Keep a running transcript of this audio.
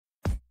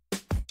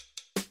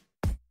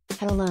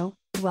Hello,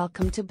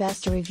 welcome to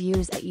Best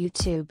Reviews at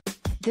YouTube.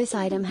 This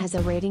item has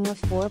a rating of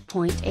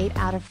 4.8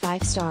 out of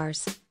 5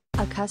 stars.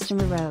 A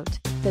customer wrote,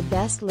 "The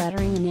best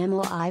lettering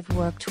enamel I've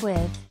worked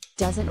with,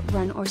 doesn't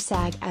run or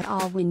sag at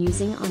all when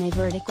using on a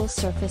vertical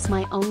surface.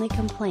 My only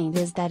complaint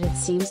is that it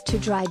seems to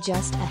dry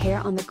just a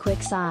hair on the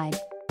quick side.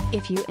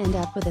 If you end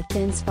up with a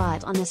thin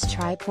spot on a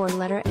stripe or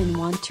letter and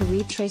want to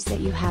retrace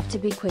it, you have to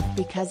be quick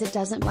because it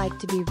doesn't like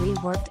to be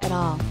reworked at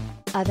all.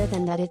 Other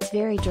than that, it's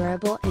very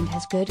durable and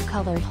has good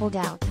color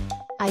holdout.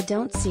 I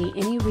don't see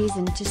any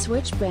reason to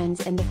switch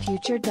brands in the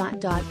future.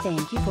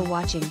 Thank you for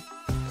watching.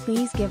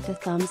 Please give the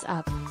thumbs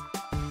up.